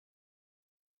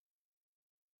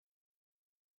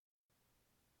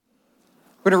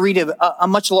We're going to read a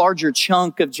much larger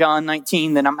chunk of John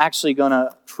 19 than I'm actually going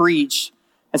to preach.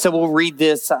 And so we'll read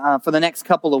this for the next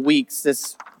couple of weeks,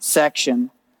 this section.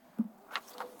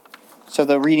 So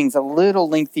the reading's a little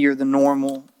lengthier than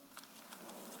normal.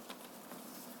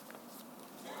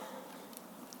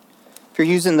 If you're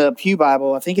using the Pew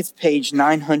Bible, I think it's page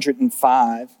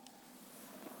 905.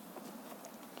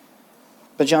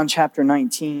 But John chapter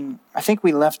 19, I think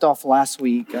we left off last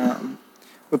week.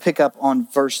 We'll pick up on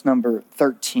verse number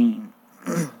 13.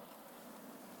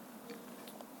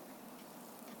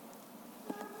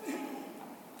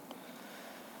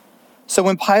 So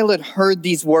when Pilate heard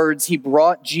these words, he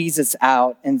brought Jesus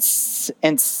out and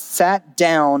sat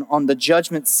down on the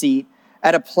judgment seat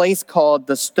at a place called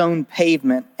the Stone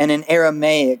Pavement, and in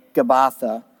Aramaic,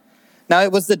 Gabbatha. Now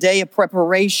it was the day of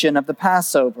preparation of the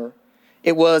Passover.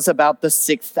 It was about the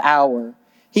 6th hour.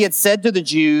 He had said to the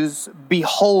Jews,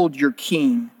 "Behold your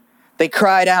king." They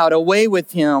cried out, away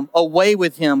with him,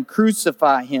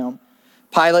 crucify him."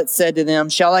 Pilate said to them,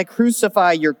 "Shall I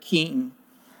crucify your king?"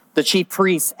 The chief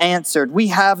priests answered, "We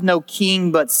have no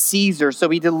king but Caesar." So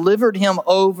he delivered him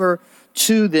over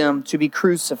to them to be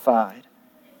crucified.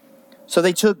 So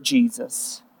they took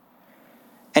Jesus,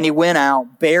 and he went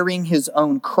out bearing his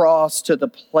own cross to the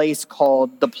place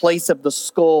called the place of the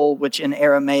skull, which in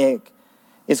Aramaic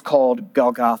is called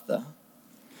Golgotha.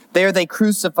 There they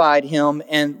crucified him,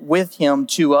 and with him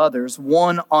 2 others,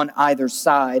 one on either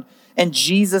side, and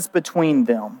Jesus between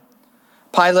them.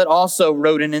 Pilate also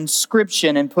wrote an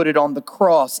inscription and put it on the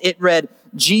cross. It read,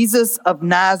 "Jesus of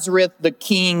Nazareth, the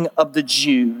King of the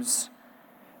Jews."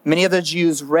 Many of the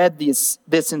Jews read this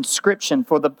inscription,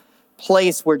 for the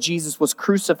place where Jesus was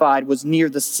crucified was near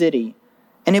the city,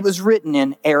 and it was written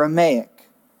in Aramaic,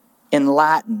 in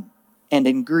Latin, and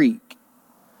in Greek.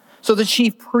 So the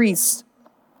chief priests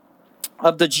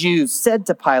of the Jews said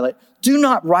to Pilate, "Do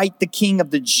not write the King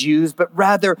of the Jews, but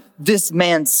rather this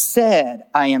man said,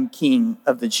 'I am King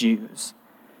of the Jews.'"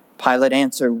 Pilate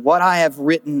answered, "What I have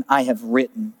written, I have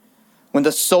written." When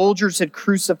the soldiers had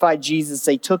crucified Jesus,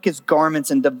 they took his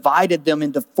garments and divided them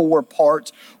into 4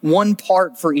 parts, 1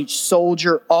 part for each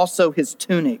soldier, also his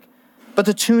tunic. But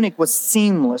the tunic was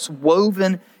seamless,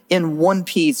 woven in one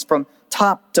piece from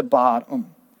top to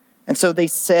bottom. And so they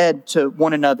said to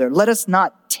one another, "Let us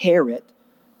not tear it,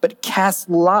 but cast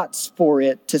lots for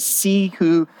it to see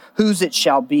whose it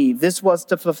shall be." This was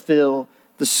to fulfill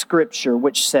the scripture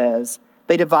which says,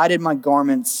 "They divided my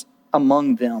garments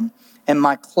among them, and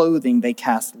my clothing they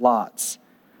cast lots."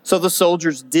 So the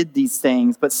soldiers did these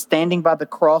things, but standing by the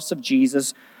cross of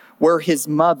Jesus were his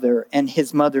mother and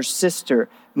his mother's sister,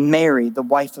 Mary, the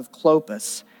wife of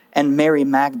Clopas, and Mary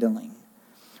Magdalene.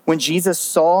 When Jesus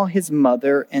saw his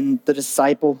mother and the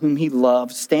disciple whom he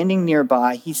loved standing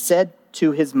nearby, he said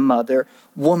to his mother,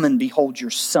 "Woman, behold your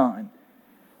son."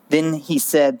 Then he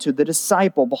said to the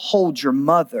disciple, "Behold your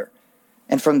mother."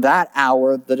 And from that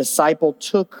hour, the disciple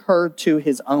took her to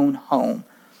his own home.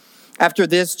 After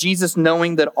this, Jesus,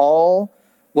 knowing that all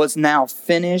was now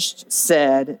finished,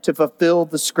 said, to fulfill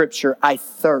the scripture, "I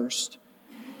thirst."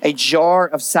 A jar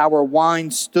of sour wine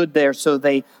stood there, so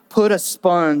they put a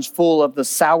sponge full of the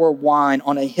sour wine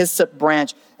on a hyssop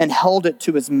branch and held it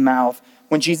to his mouth.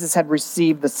 When Jesus had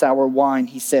received the sour wine,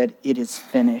 he said, "It is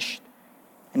finished."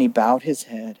 And he bowed his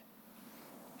head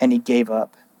and he gave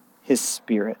up his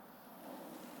spirit.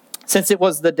 Since it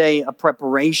was the day of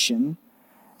preparation,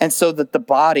 and so that the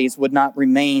bodies would not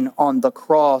remain on the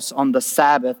cross on the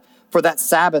Sabbath, for that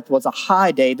Sabbath was a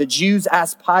high day, the Jews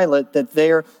asked Pilate that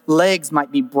their legs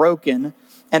might be broken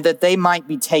and that they might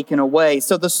be taken away.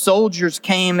 So the soldiers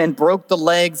came and broke the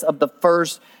legs of the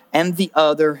first and the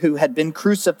other who had been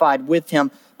crucified with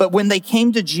him. But when they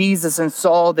came to Jesus and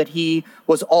saw that he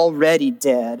was already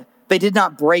dead, they did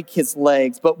not break his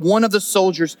legs. But one of the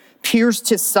soldiers pierced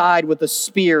his side with a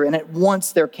spear, and at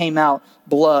once there came out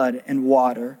blood and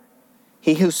water.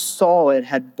 He who saw it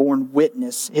had borne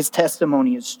witness. His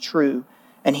testimony is true,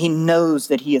 and he knows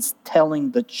that he is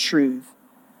telling the truth,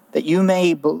 that you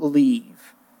may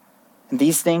believe. And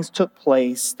these things took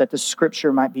place that the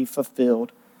scripture might be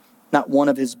fulfilled. Not one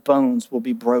of his bones will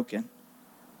be broken.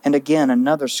 And again,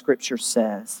 another scripture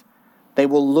says, "They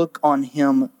will look on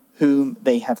him whom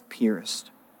they have pierced."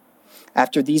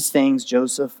 After these things,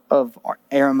 Joseph of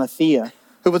Arimathea,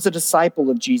 who was a disciple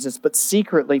of Jesus, but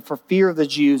secretly for fear of the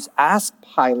Jews, asked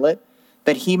Pilate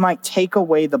that he might take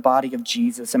away the body of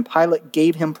Jesus. And Pilate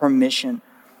gave him permission.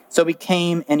 So he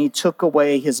came and he took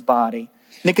away his body.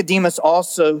 Nicodemus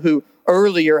also, who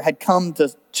earlier had come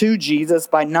to Jesus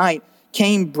by night,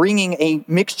 came bringing a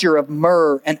mixture of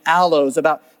myrrh and aloes,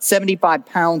 about 75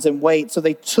 pounds in weight. So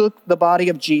they took the body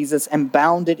of Jesus and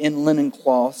bound it in linen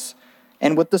cloths,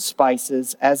 and with the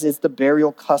spices, as is the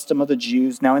burial custom of the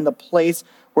Jews. Now in the place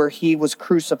where he was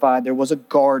crucified, there was a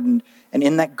garden, and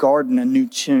in that garden a new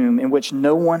tomb in which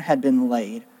no one had been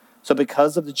laid. So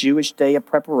because of the Jewish day of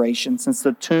preparation, since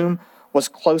the tomb was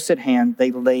close at hand,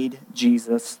 they laid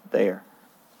Jesus there.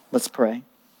 Let's pray.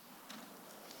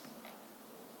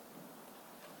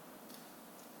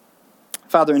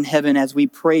 Father in heaven, as we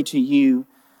pray to you,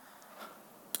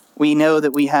 we know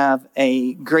that we have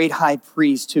a great high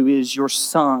priest who is your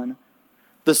Son,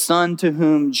 the Son to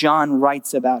whom John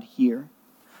writes about here,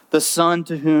 the Son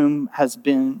to whom has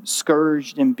been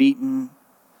scourged and beaten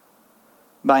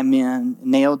by men,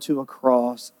 nailed to a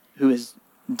cross, who has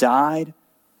died,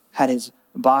 had his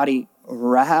body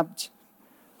wrapped,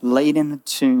 laid in the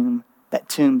tomb, that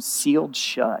tomb sealed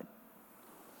shut.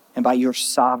 And by your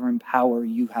sovereign power,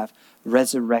 you have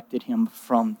resurrected him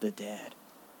from the dead.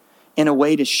 In a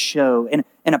way to show, in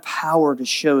a power to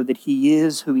show that he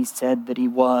is who he said that he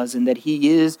was, and that he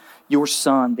is your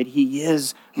Son, that he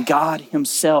is God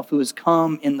himself who has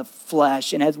come in the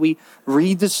flesh. And as we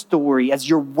read the story, as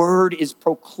your word is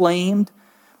proclaimed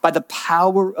by the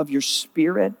power of your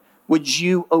Spirit, would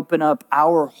you open up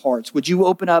our hearts? Would you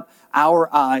open up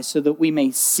our eyes so that we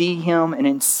may see him, and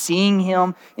in seeing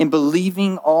him, in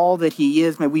believing all that he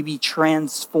is, may we be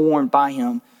transformed by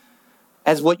him.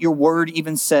 As what your word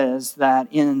even says, that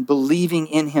in believing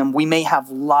in him, we may have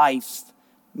life.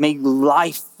 May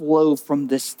life flow from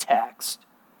this text.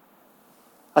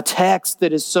 A text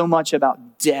that is so much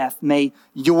about death. May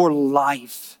your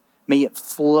life, may it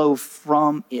flow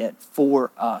from it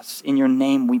for us. In your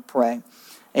name we pray.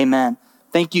 Amen.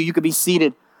 Thank you. You could be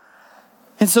seated.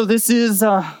 And so this is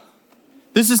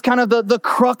kind of the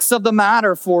crux of the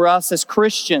matter for us as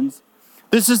Christians.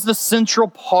 This is the central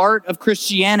part of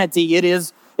Christianity. It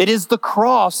is the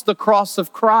cross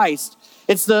of Christ.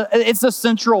 It's the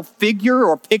central figure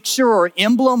or picture or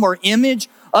emblem or image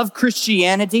of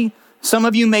Christianity. Some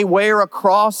of you may wear a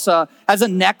cross as a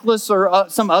necklace or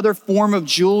some other form of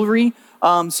jewelry.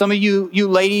 Some of you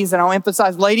ladies, and I'll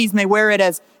emphasize ladies, may wear it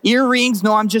as earrings.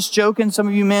 No, I'm just joking. Some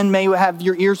of you men may have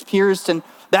your ears pierced, and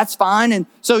that's fine. And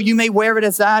so you may wear it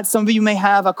as that. Some of you may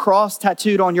have a cross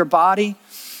tattooed on your body.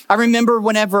 I remember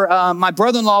whenever my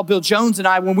brother-in-law, Bill Jones, and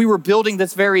I, when we were building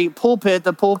this very pulpit,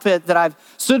 the pulpit that I've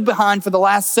stood behind for the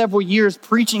last several years,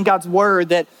 preaching God's word,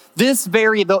 that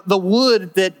the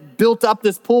wood that built up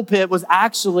this pulpit was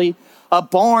actually a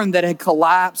barn that had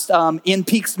collapsed in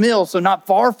Peaks Mill, so not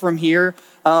far from here.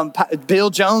 Bill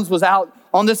Jones was out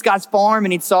on this guy's farm,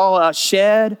 and he saw a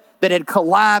shed that had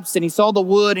collapsed, and he saw the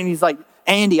wood, and he's like,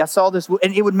 Andy, I saw this wood,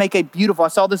 and it would make I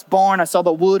saw this barn, I saw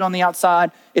the wood on the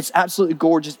outside. It's absolutely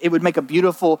gorgeous. It would make a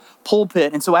beautiful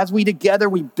pulpit. And so as we together,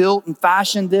 we built and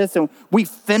fashioned this, and we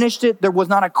finished it. There was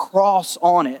not a cross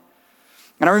on it.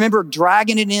 And I remember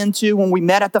dragging it into when we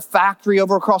met at the factory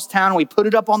over across town, and we put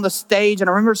it up on the stage. And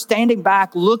I remember standing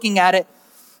back, looking at it,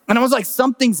 and I was like,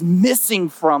 something's missing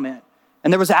from it.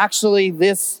 And there was actually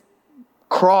this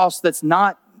cross it's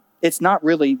not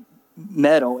really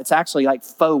metal. It's actually like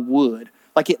faux wood.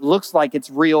 Like it looks like it's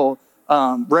real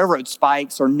railroad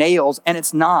spikes or nails, and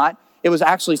it's not. It was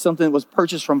actually something that was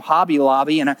purchased from Hobby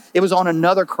Lobby, and it was on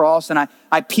another cross, and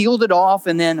I peeled it off,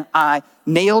 and then I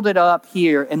nailed it up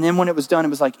here, and then when it was done, it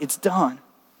was like, it's done.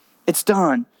 It's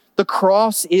done. The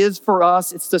cross is for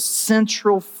us, it's the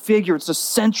central figure, it's the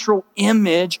central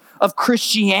image of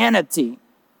Christianity.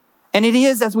 And it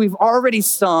is, as we've already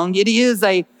sung, it is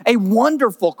a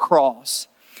wonderful cross.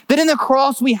 That in the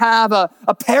cross we have a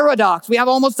paradox. We have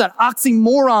almost an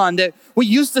oxymoron that we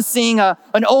used to sing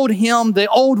an old hymn, the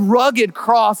old rugged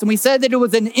cross. And we said that it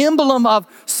was an emblem of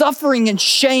suffering and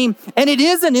shame. And it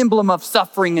is an emblem of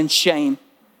suffering and shame.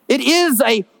 It is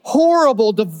a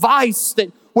horrible device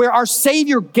where our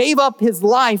Savior gave up his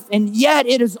life. And yet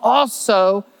it is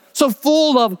also so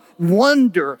full of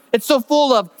wonder. It's so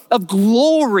full of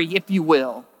glory, if you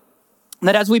will.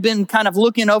 That as we've been kind of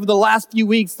looking over the last few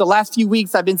weeks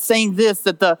I've been saying this,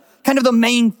 that the kind of the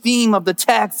main theme of the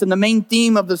text and the main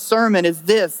theme of the sermon is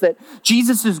this, that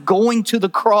Jesus is going to the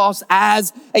cross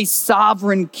as a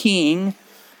sovereign king.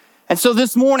 And so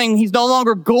this morning, he's no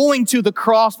longer going to the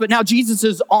cross, but now Jesus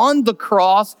is on the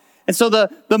cross. And so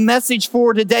the message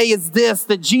for today is this,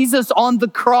 that Jesus on the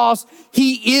cross,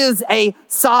 he is a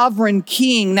sovereign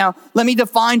king. Now, let me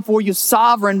define for you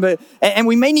sovereign, and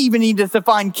we may even need to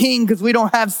define king because we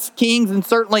don't have kings. And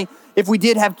certainly if we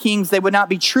did have kings, they would not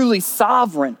be truly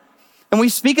sovereign. And we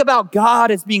speak about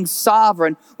God as being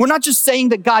sovereign. We're not just saying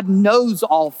that God knows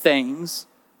all things,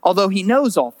 although he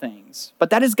knows all things, but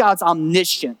that is God's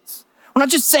omniscience. We're not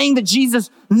just saying that Jesus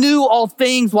knew all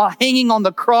things while hanging on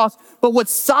the cross, but what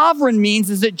sovereign means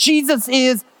is that Jesus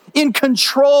is in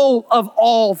control of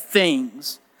all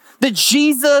things. That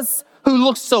Jesus, who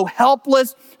looks so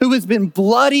helpless, who has been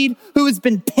bloodied, who has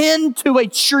been pinned to a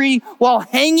tree while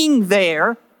hanging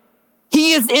there,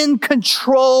 he is in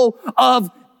control of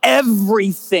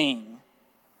everything.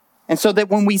 And so that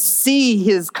when we see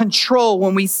his control,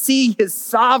 when we see his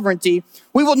sovereignty,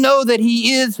 we will know that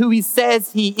he is who he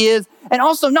says he is. And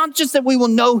also not just that we will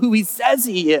know who he says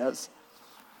he is,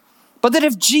 but that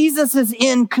if Jesus is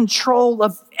in control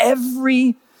of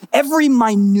every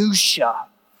minutia,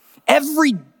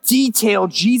 every detail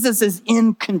Jesus is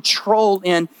in control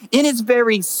in his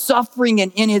very suffering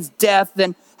and in his death,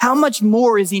 then how much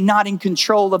more is he not in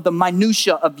control of the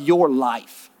minutia of your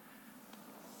life?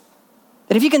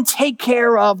 That if he can take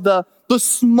care of the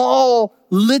small,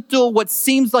 little, what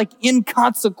seems like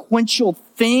inconsequential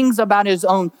things about his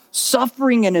own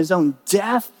suffering and his own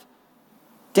death,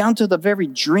 down to the very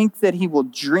drink that he will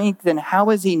drink, then how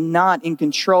is he not in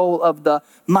control of the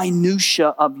minutia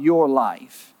of your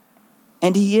life?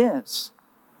 And he is.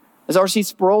 As R.C.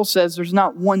 Sproul says, there's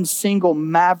not one single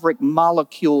maverick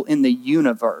molecule in the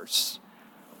universe.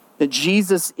 That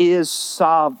Jesus is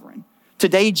sovereign.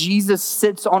 Today, Jesus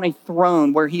sits on a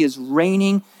throne where he is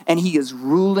reigning and he is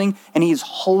ruling and he is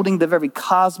holding the very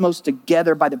cosmos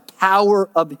together by the power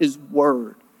of his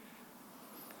word.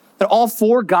 That all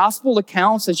four gospel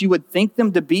accounts, as you would think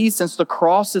them to be, since the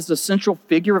cross is the central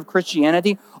figure of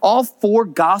Christianity, all four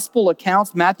gospel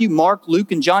accounts, Matthew, Mark,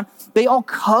 Luke, and John, they all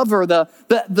cover the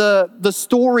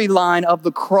storyline of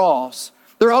the cross.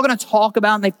 They're all going to talk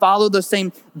about and they follow the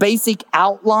same basic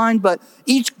outline, but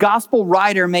each gospel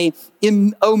writer may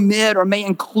omit or may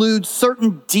include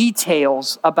certain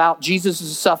details about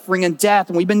Jesus' suffering and death.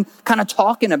 And we've been kind of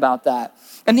talking about that.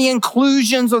 And the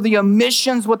inclusions or the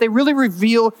omissions, what they really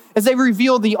reveal is they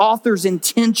reveal the author's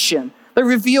intention. They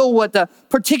reveal what the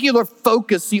particular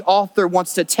focus the author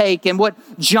wants to take. And what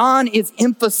John is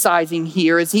emphasizing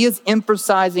here is he is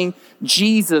emphasizing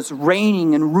Jesus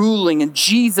reigning and ruling and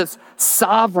Jesus'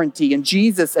 sovereignty and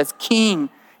Jesus as king.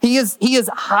 He is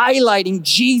highlighting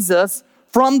Jesus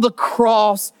from the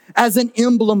cross as an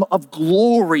emblem of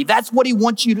glory. That's what he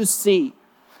wants you to see.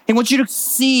 He wants you to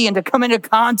see and to come into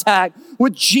contact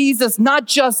with Jesus, not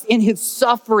just in his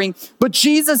suffering, but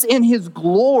Jesus in his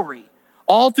glory.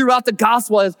 All throughout the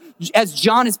gospel, as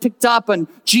John has picked up on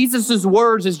Jesus'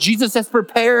 words, as Jesus has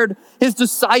prepared his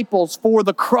disciples for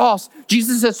the cross,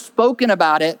 Jesus has spoken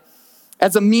about it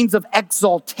as a means of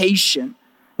exaltation.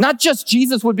 Not just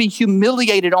Jesus would be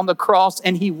humiliated on the cross,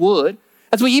 and he would.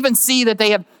 As we even see that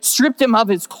they have stripped him of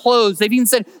his clothes. They've even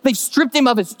said they've stripped him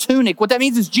of his tunic. What that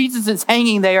means is Jesus is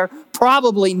hanging there,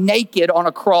 probably naked on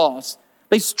a cross.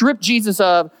 They stripped Jesus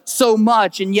of so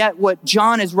much, and yet what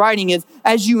John is writing is,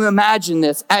 as you imagine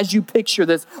this, as you picture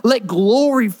this, let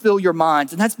glory fill your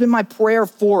minds. And that's been my prayer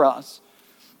for us,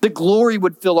 that glory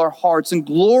would fill our hearts and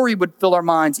glory would fill our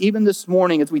minds, even this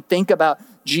morning as we think about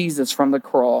Jesus from the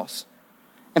cross.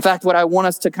 In fact, what I want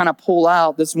us to kind of pull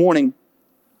out this morning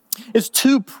is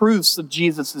two proofs of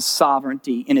Jesus'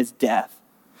 sovereignty in his death.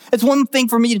 It's one thing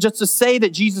for me just to say that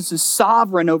Jesus is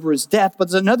sovereign over his death, but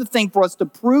it's another thing for us to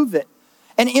prove it.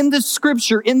 And in this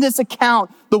scripture, in this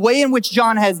account, the way in which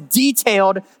John has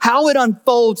detailed how it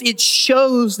unfolds, it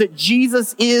shows that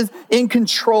Jesus is in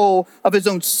control of his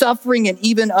own suffering and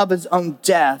even of his own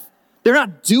death. They're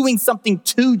not doing something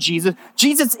to Jesus.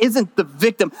 Jesus isn't the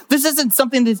victim. This isn't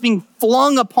something that's being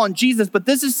flung upon Jesus, but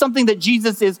this is something that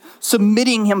Jesus is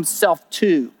submitting himself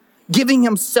to, giving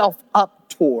himself up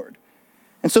toward.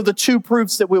 And so the two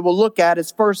proofs that we will look at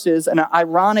is first is an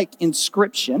ironic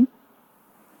inscription.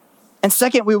 And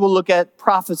second, we will look at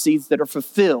prophecies that are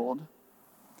fulfilled.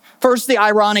 First, the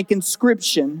ironic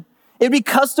inscription. It'd be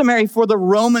customary for the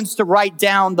Romans to write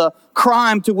down the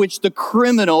crime to which the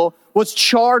criminal was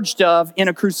charged of in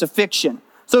a crucifixion.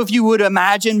 So if you would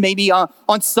imagine maybe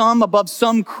above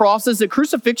some crosses, the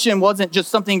crucifixion wasn't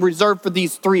just something reserved for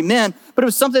these three men, but it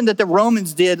was something that the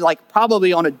Romans did like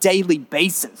probably on a daily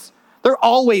basis. They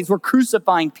always were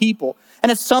crucifying people.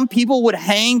 And if some people would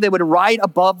hang, they would write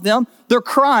above them their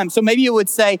crime. So maybe it would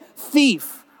say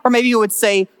thief, or maybe it would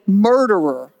say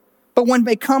murderer. But when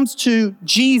it comes to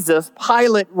Jesus,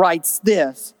 Pilate writes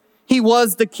this: he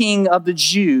was the King of the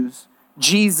Jews,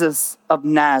 Jesus of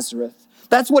Nazareth.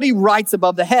 That's what he writes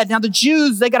above the head. Now the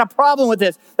Jews, they got a problem with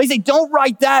this. They say, don't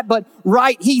write that, but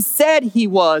write, he said he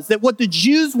was. That what the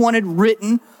Jews wanted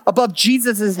written above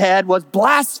Jesus' head was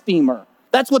blasphemer.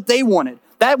 That's what they wanted.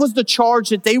 That was the charge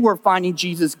that they were finding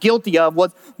Jesus guilty of,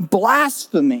 was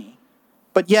blasphemy.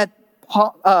 But yet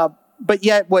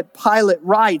what Pilate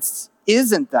writes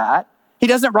isn't that. He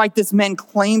doesn't write this man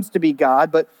claims to be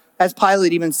God, but As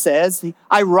Pilate even says,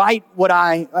 I write what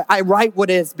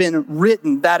has been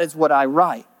written, that is what I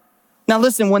write. Now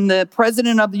listen, when the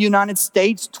president of the United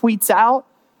States tweets out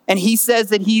and he says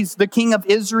that he's the king of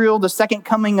Israel, the second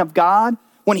coming of God,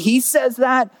 when he says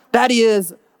that, that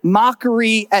is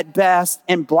mockery at best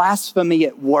and blasphemy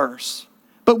at worst.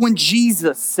 But when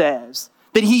Jesus says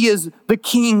that he is the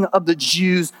king of the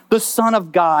Jews, the Son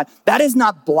of God, that is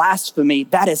not blasphemy,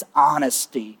 that is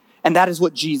honesty. And that is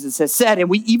what Jesus has said. And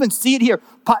we even see it here.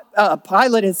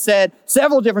 Pilate has said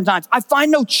several different times, I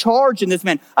find no charge in this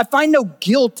man. I find no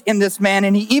guilt in this man.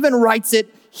 And he even writes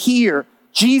it here.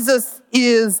 Jesus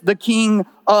is the king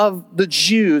of the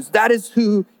Jews. That is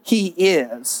who he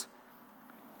is.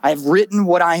 I have written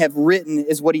what I have written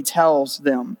is what he tells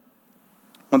them.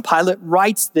 When Pilate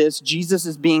writes this, Jesus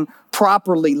is being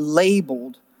properly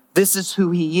labeled. This is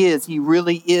who he is. He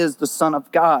really is the Son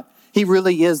of God. He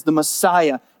really is the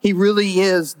Messiah. He really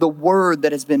is the Word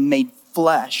that has been made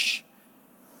flesh.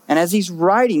 And as he's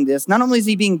writing this, not only is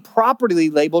he being properly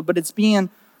labeled, but it's being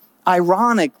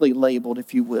ironically labeled,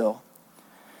 if you will.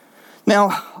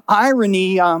 Now,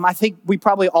 irony, I think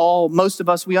most of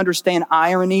us, we understand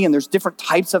irony, and there's different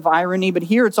types of irony, but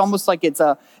here it's almost like it's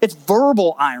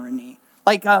verbal irony.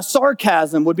 Like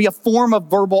sarcasm would be a form of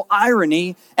verbal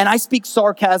irony, and I speak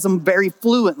sarcasm very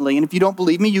fluently. And if you don't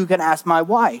believe me, you can ask my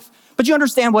wife. But you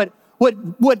understand what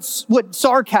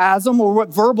sarcasm or what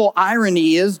verbal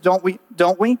irony is, don't we?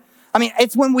 I mean,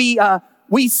 it's when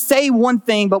we say one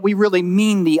thing, but we really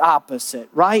mean the opposite,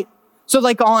 right? So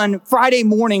like on Friday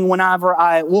morning, whenever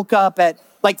I woke up at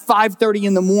like 5:30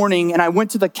 in the morning and I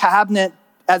went to the cabinet,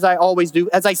 as I always do,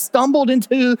 as I stumbled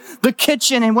into the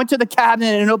kitchen and went to the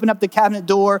cabinet and opened up the cabinet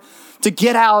door to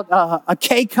get out a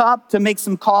K-cup to make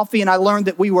some coffee, and I learned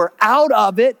that we were out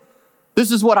of it,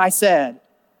 this is what I said.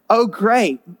 Oh,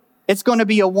 great. It's going to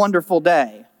be a wonderful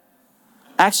day.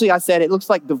 Actually, I said, it looks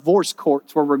like divorce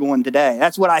courts where we're going today.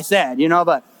 That's what I said,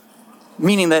 but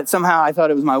meaning that somehow I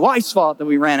thought it was my wife's fault that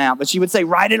we ran out. But she would say,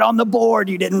 write it on the board.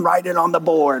 You didn't write it on the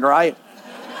board, right?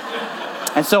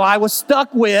 And so I was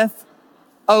stuck with,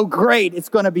 oh, great, it's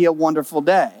going to be a wonderful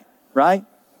day, right?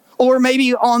 Or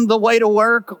maybe on the way to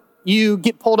work, you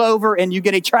get pulled over and you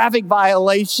get a traffic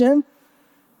violation.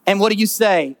 And what do you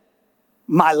say?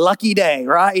 My lucky day,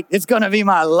 right? It's going to be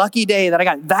my lucky day that I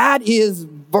got. That is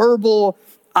verbal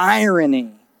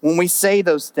irony when we say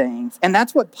those things. And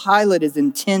that's what Pilate is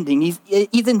intending.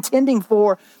 He's intending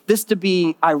for this to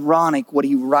be ironic, what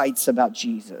he writes about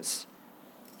Jesus.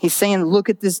 He's saying, look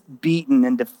at this beaten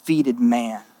and defeated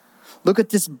man. Look at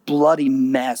this bloody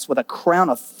mess with a crown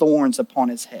of thorns upon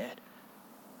his head.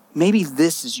 Maybe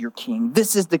this is your king.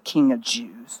 This is the King of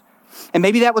Jews. And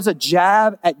maybe that was a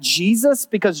jab at Jesus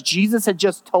because Jesus had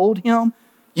just told him,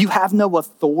 you have no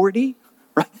authority,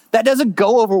 right? That doesn't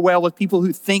go over well with people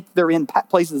who think they're in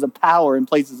places of power and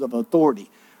places of authority.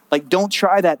 Like, don't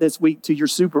try that this week to your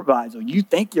supervisor. You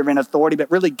think you're in authority, but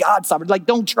really God's sovereign. Like,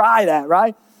 don't try that,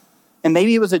 right? And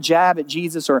maybe it was a jab at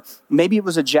Jesus, or maybe it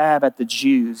was a jab at the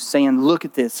Jews saying, look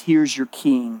at this, here's your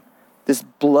king, this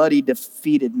bloody,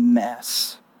 defeated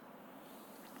mess.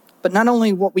 But not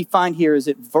only what we find here is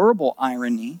it verbal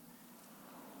irony,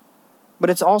 but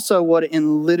it's also what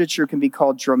in literature can be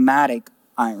called dramatic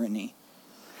irony.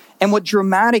 And what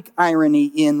dramatic irony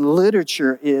in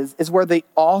literature is where the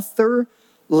author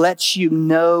lets you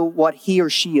know what he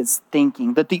or she is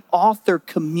thinking, that the author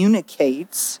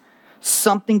communicates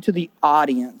something to the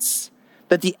audience,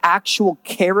 that the actual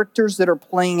characters that are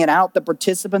playing it out, the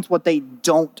participants, what they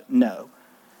don't know.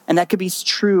 And that could be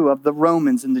true of the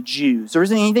Romans and the Jews. There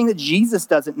isn't anything that Jesus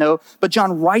doesn't know, but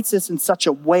John writes this in such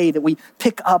a way that we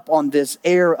pick up on this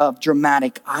air of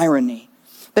dramatic irony.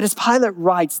 That as Pilate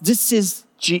writes, this is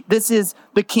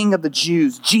the King of the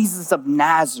Jews, Jesus of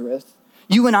Nazareth.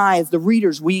 You and I, as the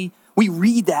readers, we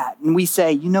read that and we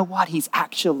say, you know what? He's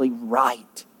actually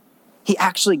right. He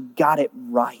actually got it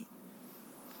right.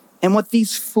 And what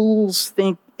these fools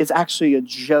think is actually a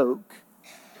joke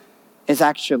is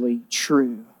actually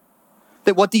true.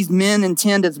 That what these men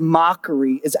intend as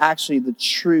mockery is actually the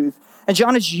truth. And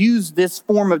John has used this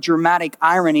form of dramatic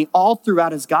irony all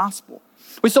throughout his gospel.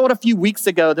 We saw it a few weeks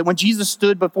ago that when Jesus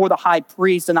stood before the high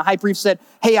priest and the high priest said,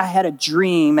 hey, I had a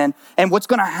dream. And what's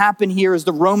going to happen here is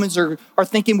the Romans are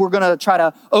thinking we're going to try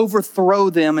to overthrow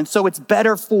them. And so it's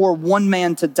better for one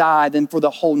man to die than for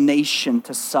the whole nation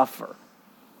to suffer.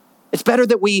 It's better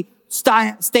that we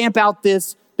stamp out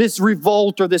this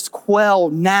revolt or this quell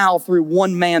now through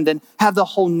one man than have the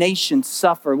whole nation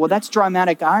suffer. Well, that's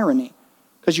dramatic irony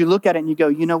because you look at it and you go,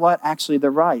 you know what? Actually,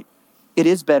 they're right. It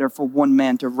is better for one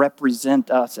man to represent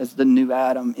us as the new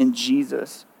Adam in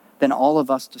Jesus than all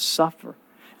of us to suffer.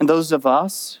 And those of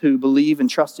us who believe and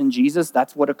trust in Jesus,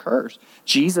 that's what occurs.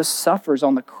 Jesus suffers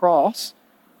on the cross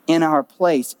in our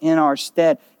place, in our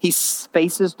stead. He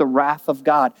faces the wrath of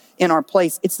God in our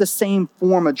place. It's the same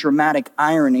form of dramatic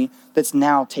irony that's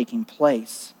now taking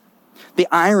place. The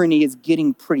irony is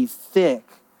getting pretty thick.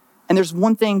 And there's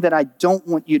one thing that I don't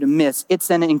want you to miss.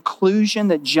 It's an inclusion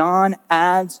that John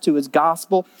adds to his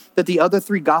gospel that the other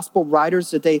three gospel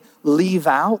writers that they leave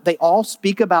out. They all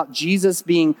speak about Jesus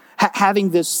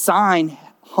having this sign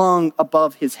hung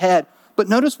above his head. But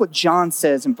notice what John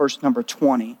says in verse number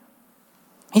 20.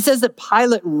 He says that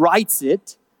Pilate writes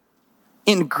it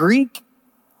in Greek,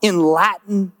 in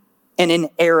Latin, and in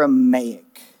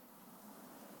Aramaic.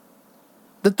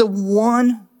 That the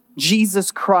one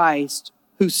Jesus Christ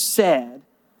who said,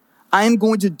 I am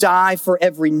going to die for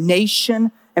every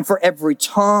nation and for every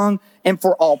tongue and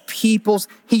for all peoples.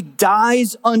 He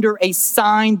dies under a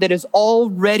sign that has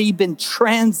already been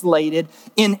translated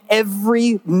in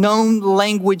every known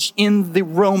language in the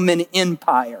Roman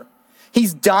Empire.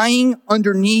 He's dying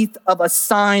underneath of a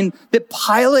sign that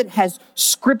Pilate has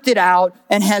scripted out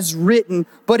and has written,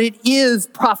 but it is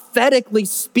prophetically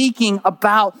speaking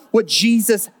about what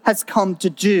Jesus has come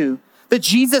to do. That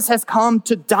Jesus has come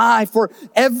to die for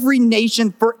every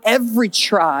nation, for every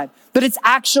tribe. That it's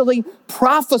actually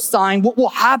prophesying what will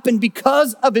happen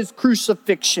because of his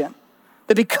crucifixion.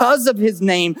 That because of his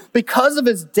name, because of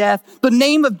his death, the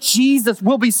name of Jesus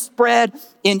will be spread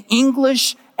in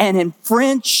English and in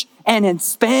French and in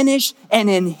Spanish and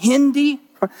in Hindi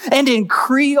and in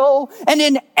Creole and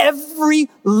in every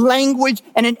language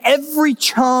and in every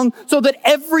tongue, so that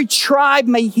every tribe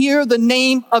may hear the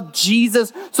name of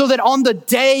Jesus, so that on the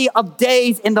day of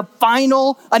days, in the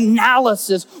final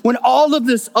analysis, when all of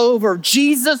this over,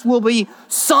 Jesus will be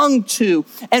sung to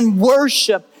and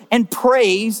worshiped and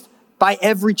praised by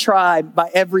every tribe, by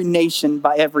every nation,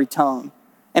 by every tongue.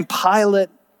 And Pilate,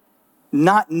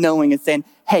 not knowing and saying,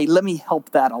 hey, let me help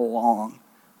that along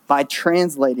by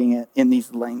translating it in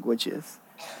these languages.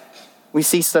 We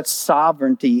see such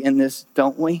sovereignty in this,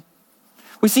 don't we?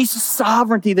 We see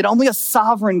sovereignty that only a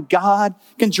sovereign God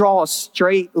can draw a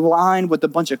straight line with a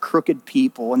bunch of crooked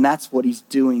people, and that's what he's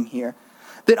doing here.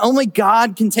 That only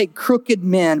God can take crooked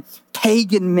men,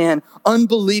 pagan men,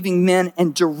 unbelieving men,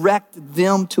 and direct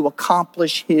them to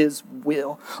accomplish his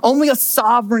will. Only a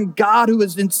sovereign God who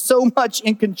is so much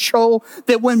in control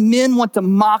that when men want to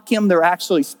mock him, they're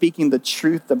actually speaking the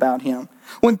truth about him.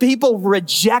 When people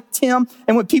reject him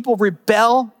and when people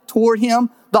rebel toward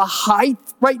him, the height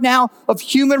right now of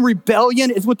human rebellion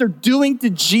is what they're doing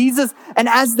to Jesus. And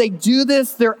as they do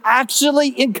this, they're actually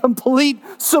in complete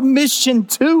submission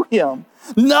to him.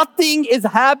 Nothing is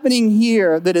happening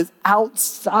here that is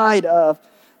outside of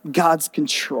God's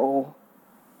control.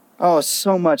 Oh,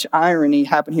 so much irony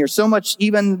happened here. So much,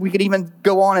 even we could even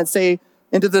go on and say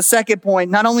into the second point,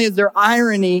 not only is there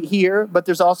irony here, but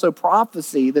there's also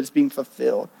prophecy that is being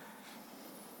fulfilled.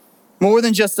 More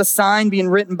than just a sign being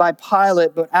written by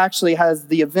Pilate, but actually as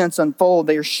the events unfold,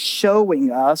 they are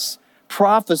showing us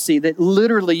prophecy that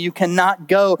literally you cannot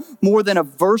go more than a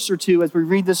verse or two as we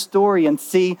read this story and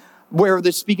see where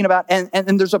they're speaking about, and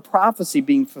there's a prophecy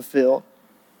being fulfilled.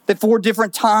 That 4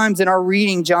 different times in our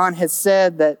reading, John has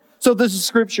said that so that the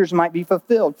scriptures might be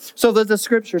fulfilled, so that the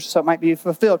scriptures might be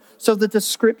fulfilled, so that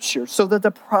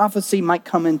the prophecy might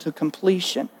come into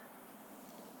completion.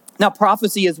 Now,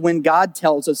 prophecy is when God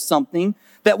tells us something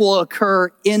that will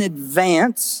occur in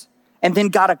advance, and then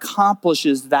God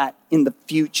accomplishes that in the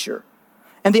future.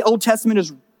 And the Old Testament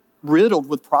is riddled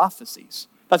with prophecies.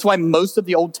 That's why most of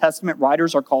the Old Testament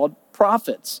writers are called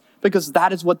prophets, because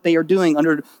that is what they are doing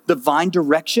under divine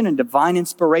direction and divine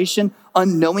inspiration.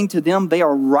 Unknowing to them, they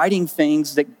are writing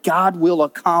things that God will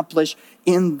accomplish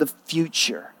in the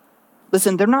future.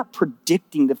 Listen, they're not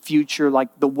predicting the future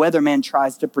like the weatherman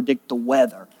tries to predict the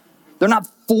weather. They're not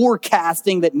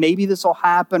forecasting that maybe this will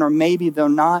happen or maybe they're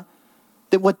not.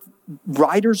 That what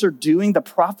writers are doing, the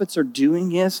prophets are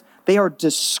doing is they are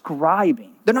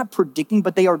describing. They're not predicting,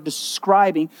 but they are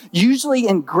describing, usually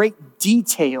in great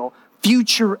detail,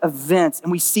 future events.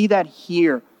 And we see that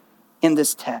here in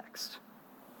this text.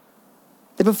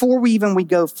 That before we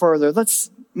go further,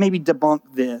 let's maybe debunk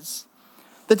this.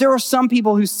 That there are some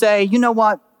people who say, you know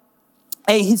what?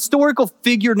 A historical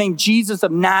figure named Jesus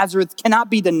of Nazareth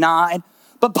cannot be denied.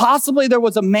 But possibly there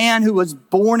was a man who was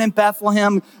born in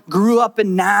Bethlehem, grew up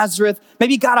in Nazareth,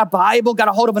 maybe got a Bible, got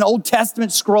a hold of an Old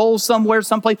Testament scroll somewhere,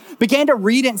 someplace, began to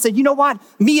read it and said, you know what?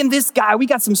 Me and this guy, we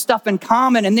got some stuff in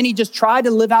common. And then he just tried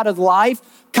to live out his life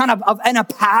kind of in a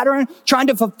pattern, trying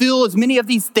to fulfill as many of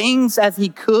these things as he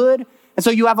could. And so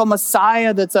you have a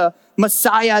Messiah that's a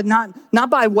Messiah, not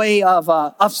by way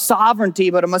of sovereignty,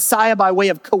 but a Messiah by way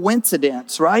of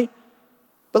coincidence, right?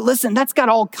 But listen, that's got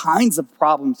all kinds of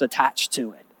problems attached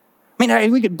to it. I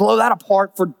mean, we could blow that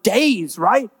apart for days,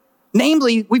 right?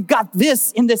 Namely, we've got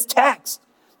this in this text,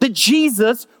 that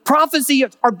Jesus,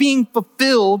 prophecies are being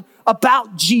fulfilled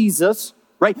about Jesus,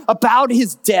 right? About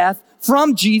his death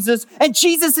from Jesus, and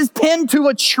Jesus is pinned to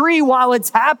a tree while it's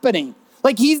happening.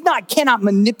 Like cannot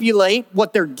manipulate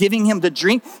what they're giving him to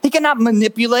drink. He cannot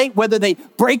manipulate whether they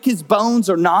break his bones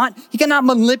or not. He cannot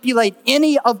manipulate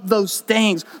any of those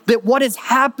things. That what is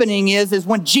happening is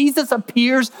when Jesus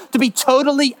appears to be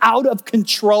totally out of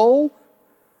control,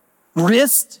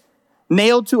 wrist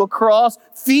nailed to a cross,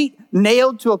 feet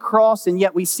nailed to a cross, and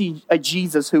yet we see a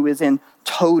Jesus who is in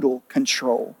total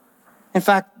control. In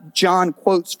fact, John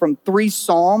quotes from 3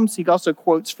 Psalms. He also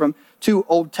quotes from 2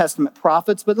 Old Testament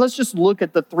prophets, but let's just look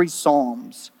at the 3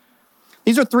 Psalms.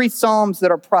 These are 3 Psalms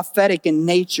that are prophetic in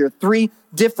nature, 3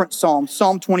 different Psalms,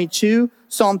 Psalm 22,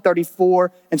 Psalm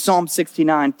 34, and Psalm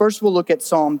 69. First, we'll look at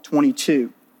Psalm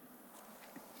 22.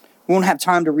 We won't have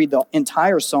time to read the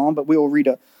entire Psalm, but we will read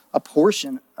a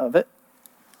portion of it.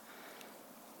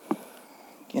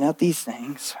 Get out these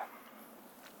things.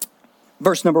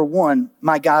 Verse number 1,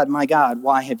 my God,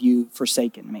 why have you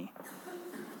forsaken me?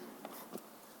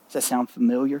 Does that sound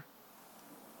familiar?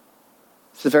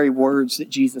 It's the very words that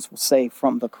Jesus will say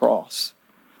from the cross.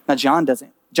 Now, John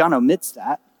omits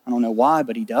that. I don't know why,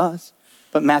 but he does.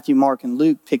 But Matthew, Mark, and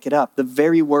Luke pick it up. The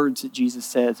very words that Jesus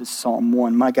says is Psalm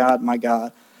 1, my God,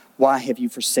 why have you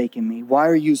forsaken me? Why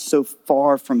are you so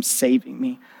far from saving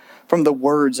me? From the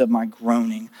words of my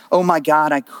groaning. Oh my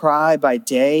God, I cry by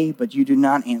day, but you do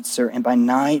not answer, and by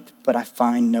night, but I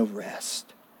find no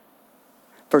rest.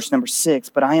 Verse number 6,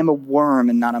 but I am a worm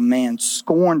and not a man,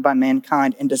 scorned by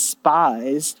mankind and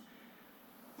despised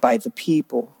by the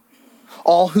people.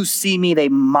 All who see me, they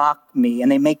mock me,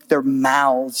 and they make their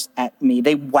mouths at me.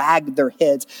 They wag their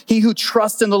heads. He who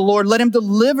trusts in the Lord, let him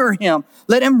deliver him.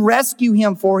 Let him rescue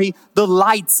him, for he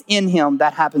delights in him.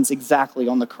 That happens exactly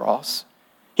on the cross.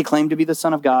 He claimed to be the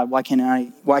Son of God. Why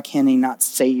can he not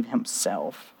save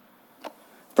himself?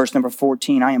 Verse number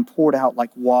 14, I am poured out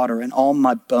like water, and all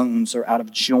my bones are out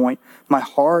of joint. My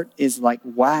heart is like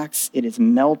wax. It is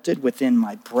melted within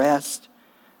my breast.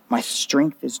 My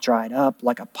strength is dried up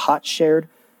like a potsherd,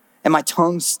 and my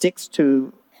tongue sticks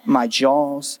to my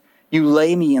jaws. You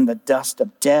lay me in the dust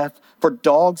of death, for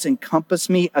dogs encompass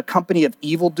me. A company of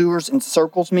evildoers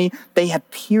encircles me. They have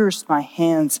pierced my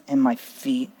hands and my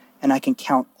feet, and I can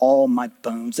count all my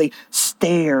bones. They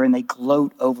stare and they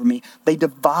gloat over me. They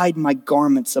divide my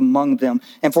garments among them,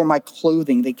 and for my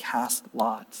clothing they cast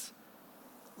lots.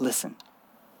 Listen,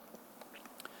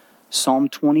 Psalm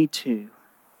 22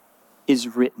 is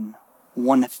written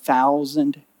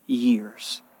 1,000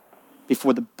 years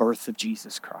before the birth of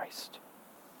Jesus Christ.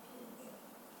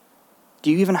 Do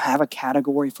you even have a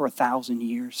category for 1,000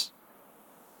 years?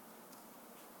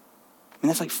 I mean,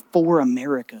 that's like 4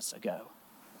 Americas ago.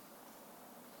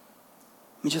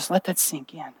 I mean, just let that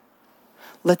sink in.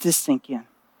 Let this sink in.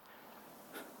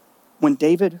 When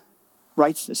David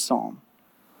writes this psalm,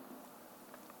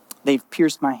 they've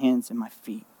pierced my hands and my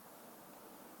feet.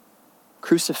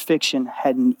 Crucifixion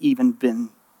hadn't even been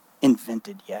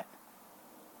invented yet.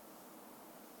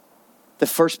 The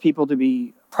first people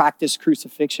to practice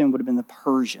crucifixion would have been the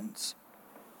Persians.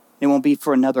 It won't be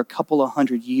for another couple of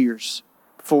 100 years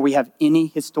before we have any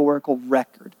historical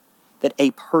record that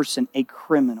a person, a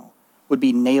criminal, would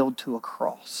be nailed to a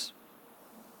cross.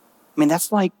 I mean,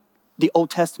 that's like the Old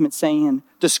Testament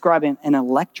describing an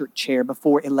electric chair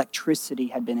before electricity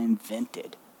had been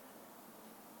invented.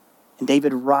 And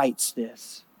David writes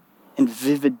this in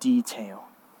vivid detail.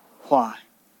 Why?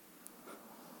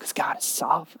 Because God is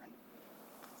sovereign.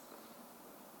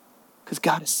 Because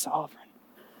God is sovereign.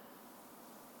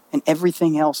 And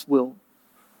everything else will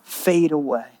fade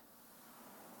away.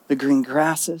 The green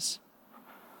grasses,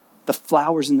 the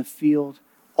flowers in the field,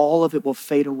 all of it will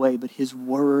fade away, but his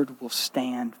word will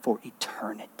stand for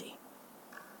eternity.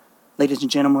 Ladies and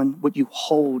gentlemen, what you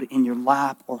hold in your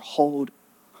lap or hold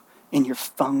in your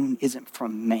phone isn't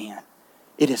from man.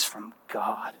 It is from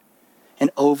God.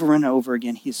 And over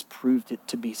again, he has proved it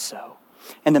to be so.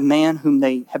 And the man whom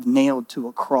they have nailed to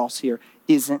a cross here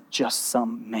isn't just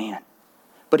some man,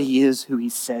 but he is who he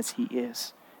says he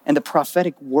is. And the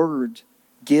prophetic word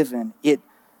given, it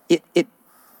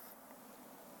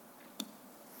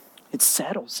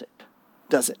settles it,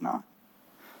 does it not?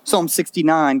 Psalm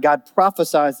 69, God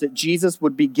prophesies that Jesus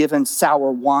would be given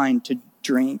sour wine to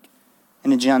drink.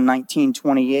 And in John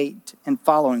 19:28 and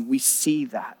following, we see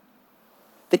that.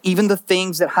 That even the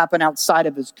things that happen outside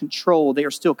of his control, they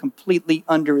are still completely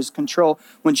under his control.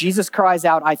 When Jesus cries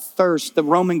out, I thirst, the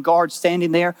Roman guard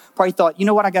standing there probably thought, you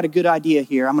know what, I got a good idea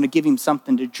here. I'm going to give him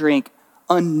something to drink,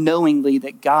 unknowingly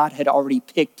that God had already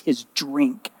picked his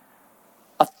drink.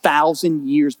 1,000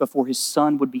 years before his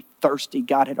son would be thirsty,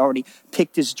 God had already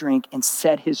picked his drink and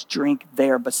set his drink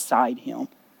there beside him.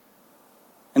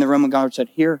 And the Roman guard said,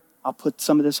 here, I'll put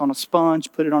some of this on a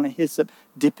sponge, put it on a hyssop,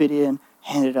 dip it in,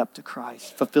 hand it up to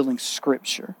Christ, fulfilling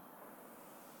Scripture.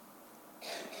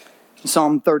 In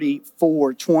Psalm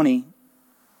 34:20,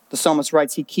 the psalmist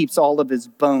writes, he keeps all of his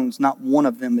bones, not one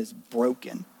of them is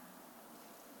broken.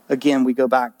 Again, we go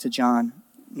back to John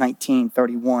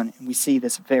 19:31, and we see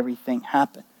this very thing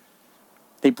happen.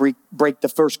 They break the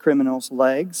first criminal's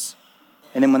legs,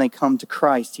 and then when they come to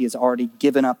Christ, he has already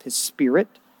given up his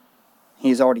spirit.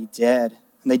 He is already dead,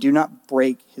 and they do not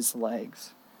break his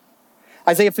legs.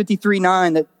 Isaiah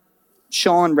 53:9 that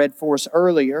Sean read for us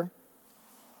earlier,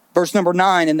 verse number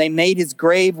 9, and they made his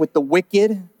grave with the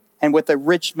wicked and with a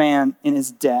rich man in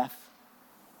his death.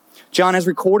 John has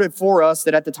recorded for us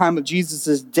that at the time of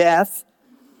Jesus' death,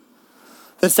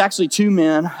 that's actually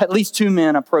at least two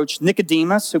men approached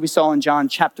Nicodemus, who we saw in John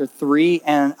chapter 3,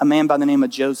 and a man by the name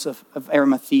of Joseph of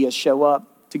Arimathea show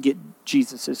up to get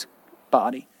Jesus'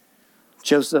 body.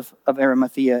 Joseph of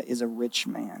Arimathea is a rich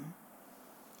man.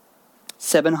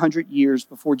 700 years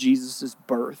before Jesus'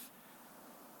 birth,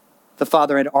 the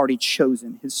Father had already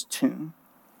chosen his tomb.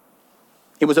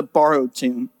 It was a borrowed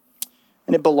tomb,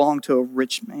 and it belonged to a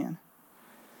rich man.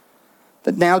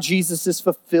 That now Jesus is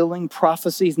fulfilling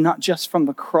prophecies, not just from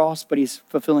the cross, but he's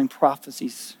fulfilling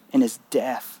prophecies in his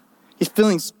death. He's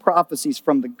fulfilling prophecies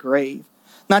from the grave.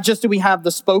 Not just do we have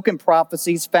the spoken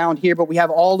prophecies found here, but we have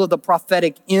all of the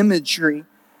prophetic imagery,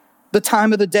 the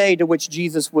time of the day to which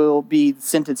Jesus will be, the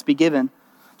sentence be given.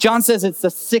 John says it's the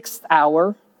 6th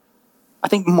hour. I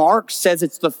think Mark says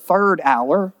it's the 3rd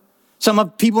hour.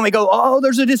 Some people may go, oh,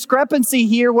 there's a discrepancy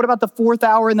here. What about the 4th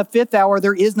hour and the 5th hour?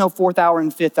 There is no 4th hour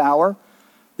and 5th hour.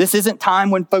 This isn't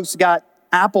time when folks got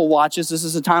Apple Watches. This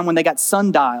is a time when they got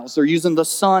sundials. They're using the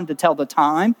sun to tell the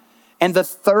time. And the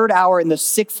 3rd hour and the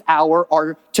 6th hour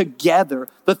are together.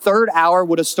 The 3rd hour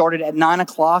would have started at 9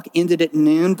 o'clock, ended at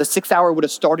noon. The 6th hour would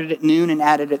have started at noon and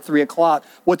added at 3 o'clock.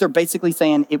 What they're basically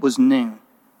saying, it was noon.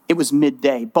 It was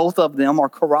midday. Both of them are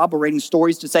corroborating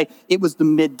stories to say it was the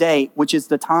midday, which is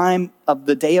the time of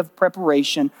the day of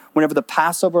preparation, whenever the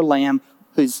Passover lamb,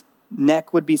 whose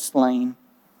neck would be slain,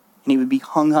 and he would be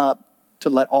hung up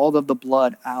to let all of the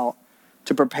blood out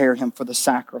to prepare him for the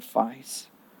sacrifice.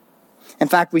 In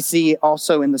fact, we see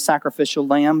also in the sacrificial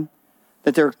lamb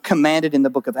that they're commanded in the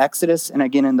book of Exodus and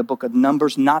again in the book of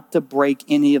Numbers not to break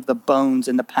any of the bones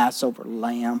in the Passover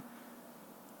lamb.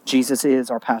 Jesus is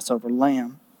our Passover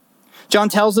lamb. John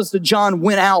tells us that John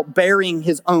went out bearing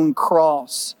his own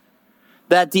cross.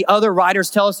 That the other writers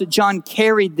tell us that John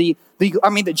carried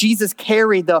that Jesus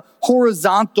carried the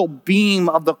horizontal beam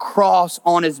of the cross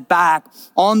on his back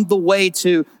on the way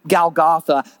to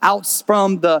Golgotha, out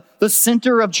from the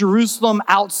center of Jerusalem,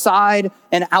 outside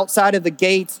of the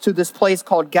gates to this place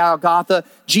called Golgotha.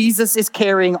 Jesus is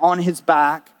carrying on his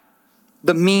back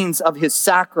the means of his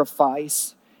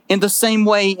sacrifice. In the same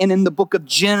way, and in the book of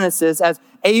Genesis, as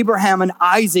Abraham and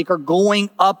Isaac are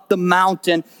going up the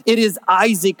mountain, it is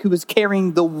Isaac who is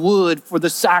carrying the wood for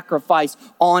the sacrifice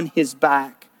on his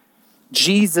back.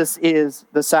 Jesus is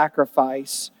the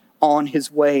sacrifice on his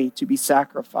way to be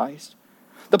sacrificed.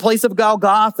 The place of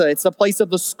Golgotha, it's the place of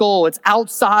the skull. It's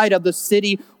outside of the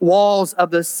city walls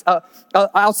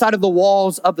outside of the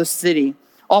walls of the city.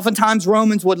 Oftentimes,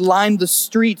 Romans would line the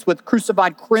streets with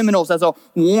crucified criminals as a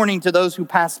warning to those who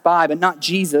passed by, but not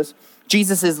Jesus.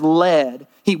 Jesus is led.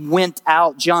 He went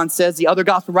out, John says. The other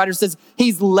gospel writer says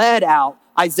he's led out.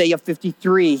 Isaiah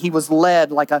 53, he was led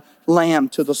like a lamb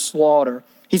to the slaughter.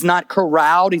 He's not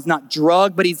corralled, he's not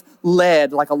drugged, but he's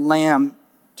led like a lamb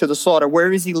to the slaughter.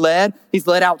 Where is he led? He's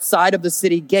led outside of the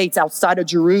city gates, outside of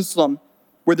Jerusalem,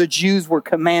 where the Jews were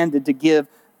commanded to give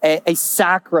a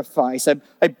sacrifice,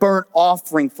 a burnt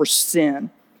offering for sin.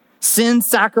 Sin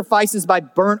sacrifices by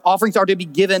burnt offerings are to be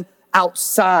given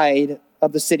outside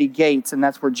of the city gates, and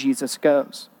that's where Jesus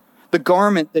goes. The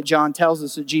garment that John tells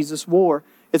us that Jesus wore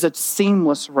is a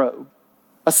seamless robe,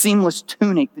 a seamless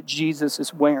tunic that Jesus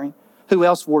is wearing. Who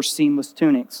else wore seamless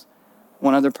tunics?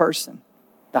 One other person,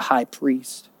 the high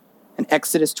priest. In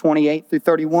Exodus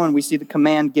 28-31, we see the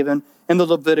command given in the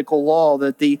Levitical law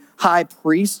that the high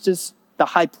priest's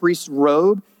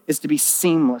robe is to be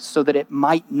seamless so that it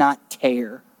might not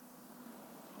tear.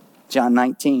 John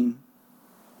 19,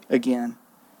 again,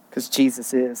 because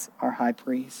Jesus is our high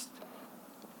priest.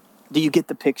 Do you get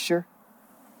the picture?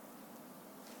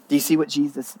 Do you see what you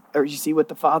see what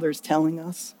the Father is telling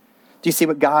us? Do you see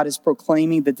what God is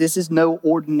proclaiming? That this is no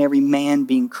ordinary man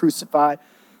being crucified,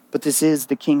 but this is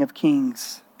the King of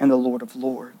Kings and the Lord of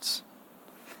Lords.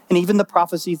 And even the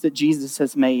prophecies that Jesus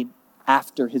has made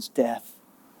after his death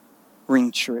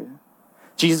ring true.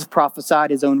 Jesus prophesied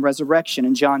his own resurrection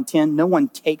in John 10. No one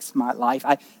takes my life.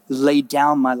 I lay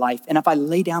down my life. And if I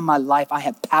lay down my life, I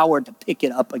have power to pick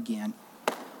it up again.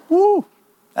 Woo!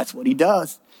 That's what he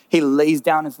does. He lays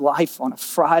down his life on a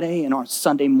Friday, and on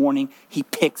Sunday morning, he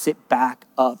picks it back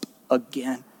up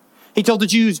again. He told the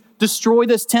Jews, destroy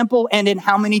this temple, and in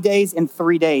how many days? In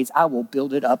 3 days, I will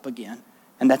build it up again.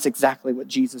 And that's exactly what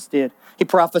Jesus did. He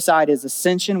prophesied his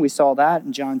ascension. We saw that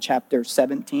in John chapter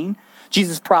 17.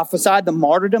 Jesus prophesied the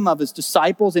martyrdom of his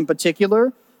disciples, in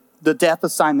particular, the death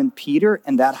of Simon Peter,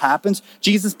 and that happens.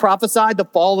 Jesus prophesied the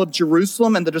fall of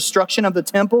Jerusalem and the destruction of the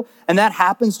temple, and that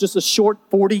happens just a short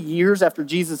 40 years after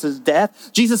Jesus'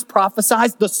 death. Jesus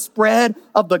prophesies the spread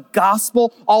of the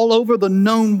gospel all over the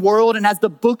known world, and as the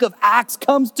book of Acts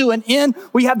comes to an end,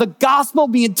 we have the gospel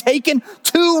being taken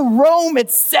to Rome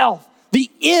itself, the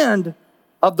end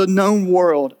of the known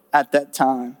world at that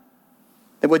time.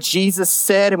 That what Jesus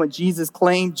said and what Jesus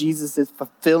claimed, Jesus is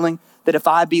fulfilling. That if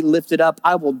I be lifted up,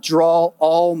 I will draw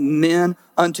all men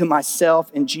unto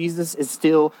myself. And Jesus is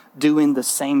still doing the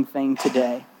same thing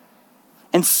today.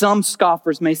 And some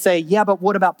scoffers may say, yeah, but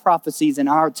what about prophecies in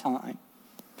our time?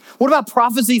 What about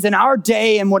prophecies in our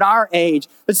day and with our age?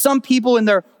 That some people in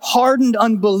their hardened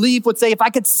unbelief would say, if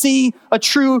I could see a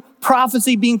true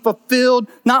prophecy being fulfilled,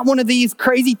 not one of these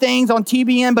crazy things on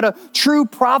TBN, but a true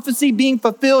prophecy being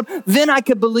fulfilled, then I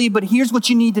could believe. But here's what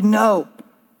you need to know.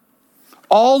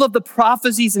 All of the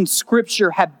prophecies in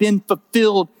Scripture have been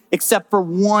fulfilled except for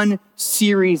one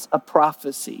series of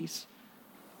prophecies.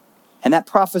 And that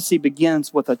prophecy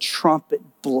begins with a trumpet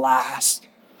blast.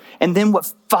 And then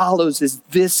what follows is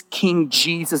this King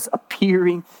Jesus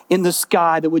appearing in the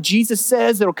sky. That what Jesus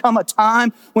says, there will come a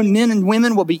time when men and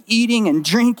women will be eating and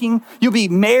drinking. You'll be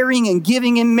marrying and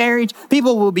giving in marriage.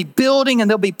 People will be building and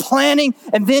they'll be planning.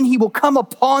 And then he will come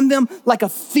upon them like a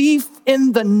thief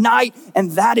in the night.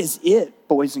 And that is it,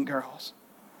 boys and girls.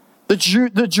 The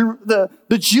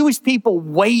Jewish people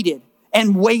waited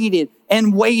and waited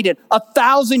and waited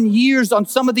 1,000 years on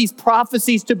some of these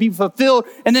prophecies to be fulfilled.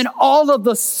 And then all of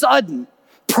a sudden,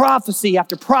 prophecy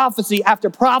after prophecy after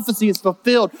prophecy is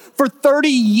fulfilled. For 30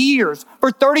 years,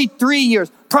 for 33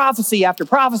 years, prophecy after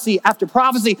prophecy after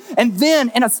prophecy. And then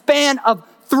in a span of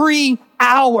 3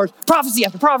 hours, prophecy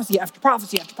after prophecy after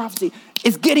prophecy after prophecy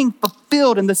is getting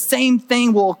fulfilled. And the same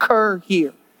thing will occur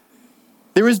here.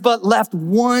 There is but left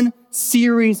one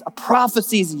series of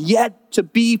prophecies yet to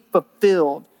be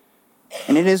fulfilled.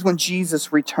 And it is when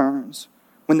Jesus returns,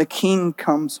 when the King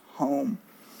comes home,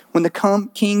 when the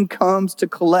King comes to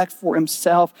collect for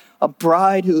himself a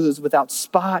bride who is without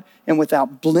spot and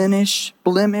without blemish,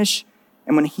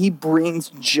 and when he brings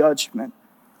judgment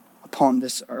upon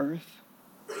this earth.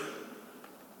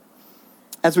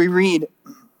 As we read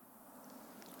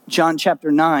John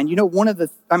chapter 9,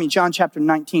 John chapter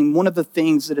 19, one of the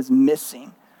things that is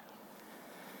missing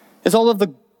is all of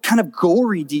the kind of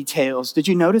gory details. Did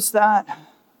you notice that?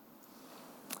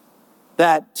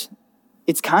 That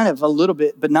it's kind of a little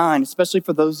bit benign, especially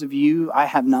for those of you, I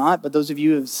have not, but those of you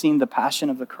who have seen The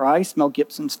Passion of the Christ, Mel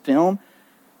Gibson's film,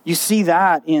 you see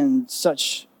that in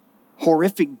such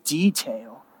horrific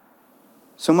detail.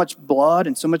 So much blood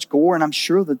and so much gore, and I'm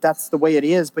sure that that's the way it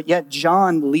is, but yet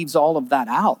John leaves all of that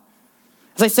out.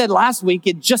 As I said last week,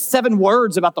 it's just 7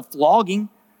 words about the flogging.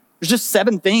 There's just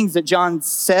 7 things that John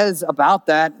says about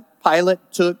that. Pilate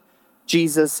took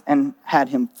Jesus and had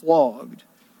him flogged.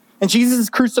 And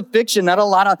Jesus' crucifixion, not a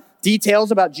lot of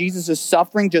details about Jesus'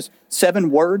 suffering, just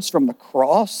 7 words from the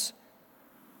cross.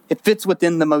 It fits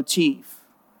within the motif.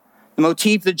 The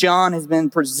motif that John has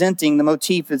been presenting, the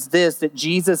motif is this, that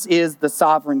Jesus is the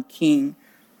sovereign King.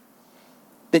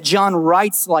 That John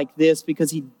writes like this because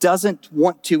he doesn't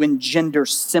want to engender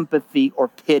sympathy or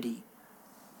pity.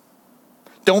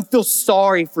 Don't feel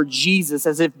sorry for Jesus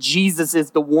as if Jesus is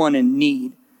the one in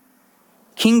need.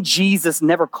 King Jesus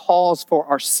never calls for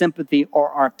our sympathy or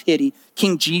our pity.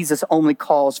 King Jesus only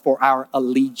calls for our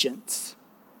allegiance.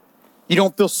 You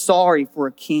don't feel sorry for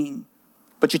a king,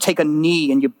 but you take a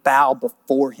knee and you bow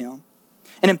before him.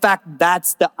 And in fact,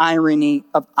 that's the irony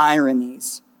of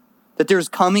ironies. That there's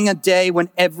coming a day when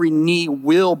every knee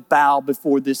will bow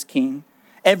before this king.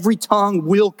 Every tongue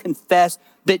will confess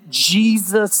that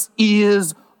Jesus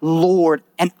is Lord.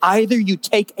 And either you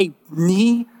take a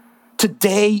knee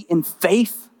today in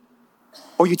faith,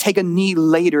 or you take a knee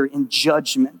later in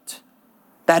judgment.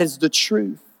 That is the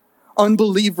truth.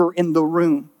 Unbeliever in the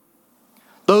room,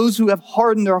 Those who have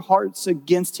hardened their hearts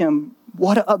against him,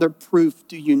 what other proof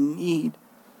do you need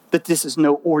that this is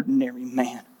no ordinary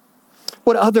man?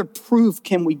 What other proof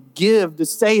can we give to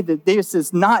say that this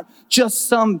is not just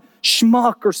some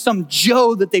schmuck or some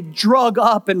Joe that they've drug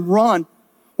up and run?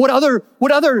 What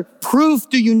other proof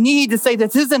do you need to say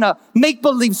this isn't a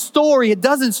make-believe story? It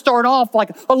doesn't start off like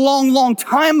a long, long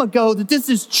time ago, that this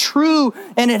is true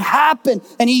and it happened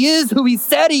and he is who he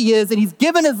said he is and he's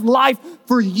given his life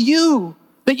for you,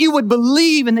 that you would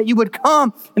believe and that you would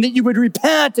come and that you would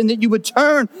repent and that you would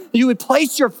turn, that you would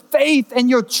place your faith and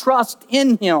your trust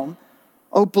in him.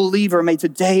 Oh, believer, may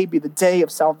today be the day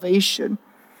of salvation.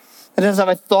 And as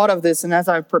I've thought of this and as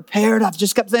I've prepared, I've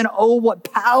just kept saying, oh, what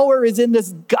power is in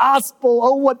this gospel.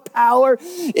 Oh, what power.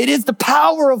 It is the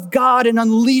power of God, and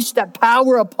unleash that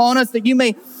power upon us that you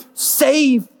may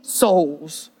save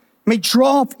souls, you may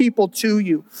draw people to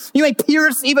you. You may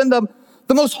pierce even the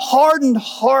most hardened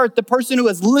heart, the person who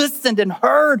has listened and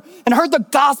heard the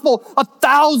gospel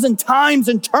 1,000 times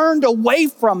and turned away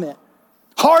from it.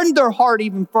 Hardened their heart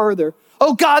even further.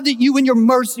 Oh God, that you in your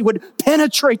mercy would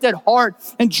penetrate that heart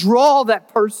and draw that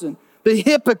person, the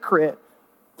hypocrite,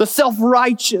 the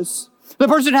self-righteous, the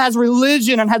person who has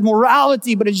religion and has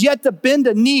morality, but is yet to bend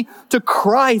a knee to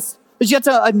Christ, is yet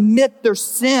to admit their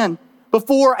sin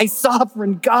before a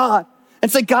sovereign God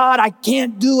and say, God, I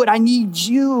can't do it. I need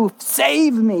you.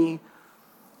 Save me.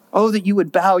 Oh, that you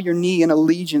would bow your knee in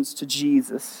allegiance to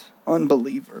Jesus,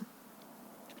 unbeliever,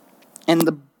 and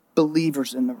the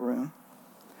believers in the room.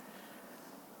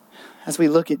 As we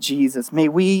look at Jesus, may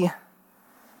we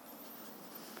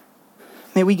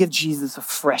give Jesus a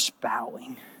fresh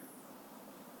bowing.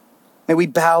 May we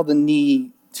bow the knee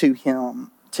to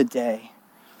him today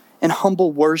in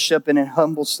humble worship and in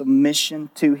humble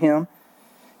submission to him,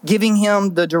 giving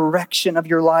him the direction of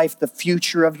your life, the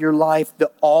future of your life, the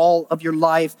all of your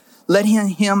life. Let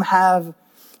him have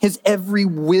his every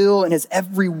will and his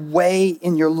every way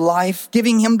in your life,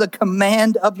 giving him the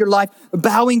command of your life,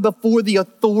 bowing before the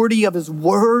authority of his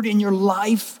word in your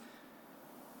life.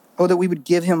 Oh, that we would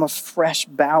give him a fresh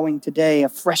bowing today, a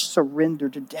fresh surrender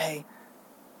today.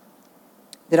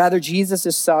 That either Jesus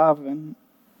is sovereign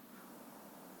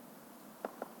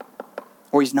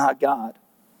or he's not God.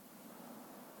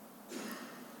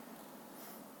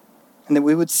 And that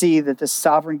we would see that the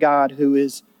sovereign God who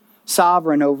is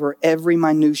sovereign over every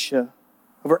minutia,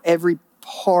 over every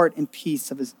part and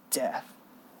piece of his death,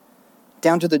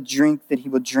 down to the drink that he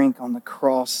would drink on the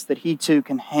cross, that he too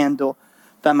can handle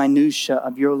the minutia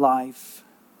of your life.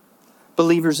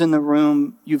 Believers in the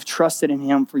room, you've trusted in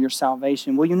him for your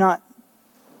salvation. Will you not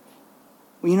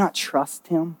trust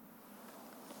him?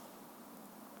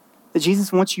 That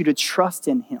Jesus wants you to trust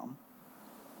in him,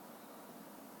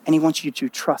 and he wants you to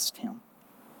trust him.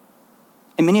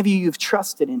 And many of you, you've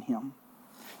trusted in him.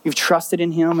 You've trusted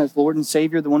in him as Lord and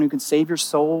Savior, the one who can save your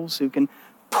souls, who can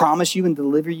promise you and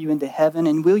deliver you into heaven.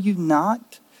 And will you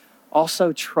not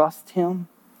also trust him?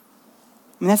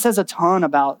 I mean, that says a ton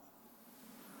about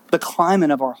the climate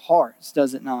of our hearts,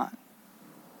 does it not?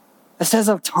 It says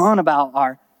a ton about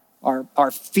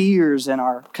our fears and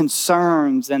our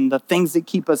concerns and the things that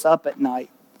keep us up at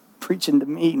night. Preaching to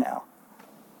me now.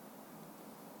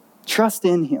 Trust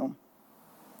in him.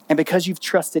 And because you've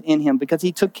trusted in him, because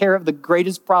he took care of the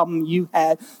greatest problem you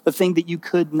had, the thing that you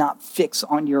could not fix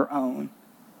on your own,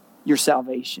 your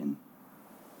salvation,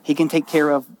 he can take care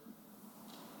of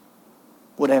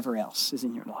whatever else is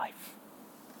in your life.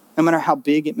 No matter how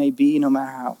big it may be, no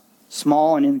matter how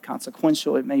small and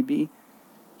inconsequential it may be,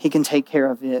 he can take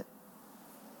care of it.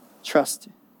 Trust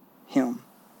him.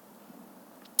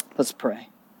 Let's pray.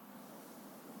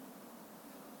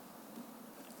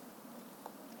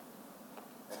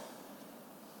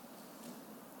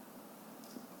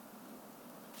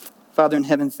 Father in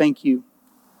heaven, thank you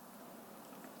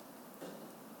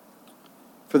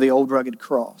for the old rugged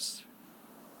cross.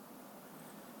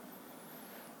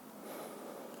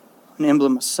 An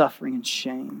emblem of suffering and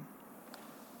shame.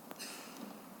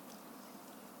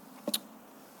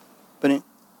 But a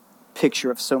picture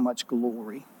of so much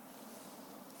glory.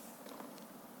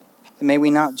 And may we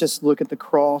not just look at the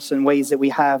cross in ways that we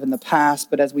have in the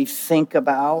past, but as we think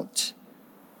about.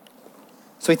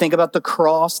 So we think about the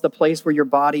cross, the place where your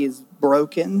body is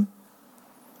broken,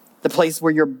 the place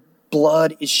where your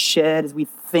blood is shed. As we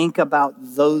think about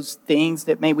those things,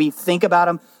 that may we think about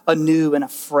them anew and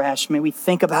afresh. May we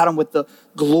think about them with the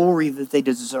glory that they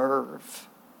deserve.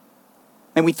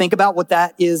 May we think about what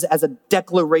that is as a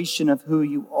declaration of who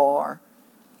you are.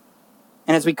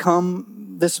 And as we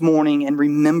come this morning and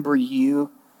remember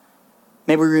you,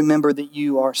 may we remember that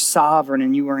you are sovereign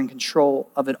and you are in control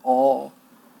of it all.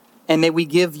 And may we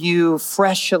give you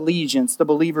fresh allegiance, the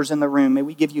believers in the room. May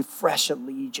we give you fresh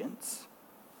allegiance.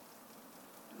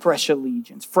 Fresh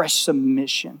allegiance, fresh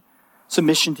submission.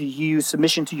 Submission to you,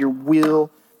 submission to your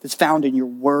will that's found in your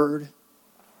word.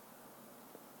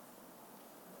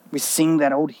 We sing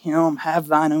that old hymn, have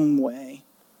thine own way.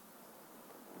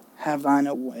 Have thine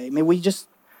own way. May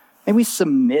we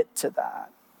submit to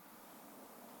that.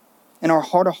 In our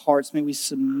heart of hearts, may we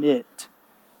submit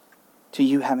to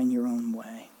you having your own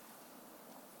way.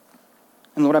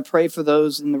 And Lord, I pray for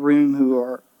those in the room who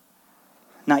are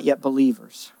not yet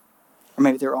believers, or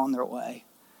maybe they're on their way.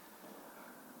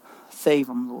 Save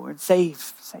them, Lord. Save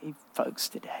folks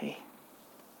today.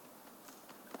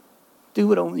 Do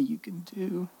what only you can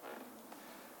do.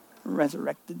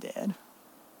 Resurrect the dead.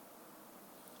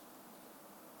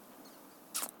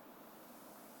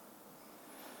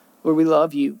 Lord, we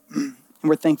love you, and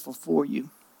we're thankful for you.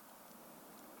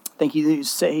 Thank you that you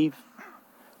save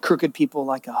crooked people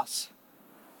like us.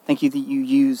 Thank you that you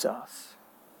use us.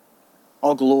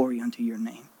 All glory unto your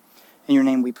name. In your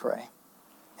name we pray.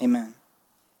 Amen.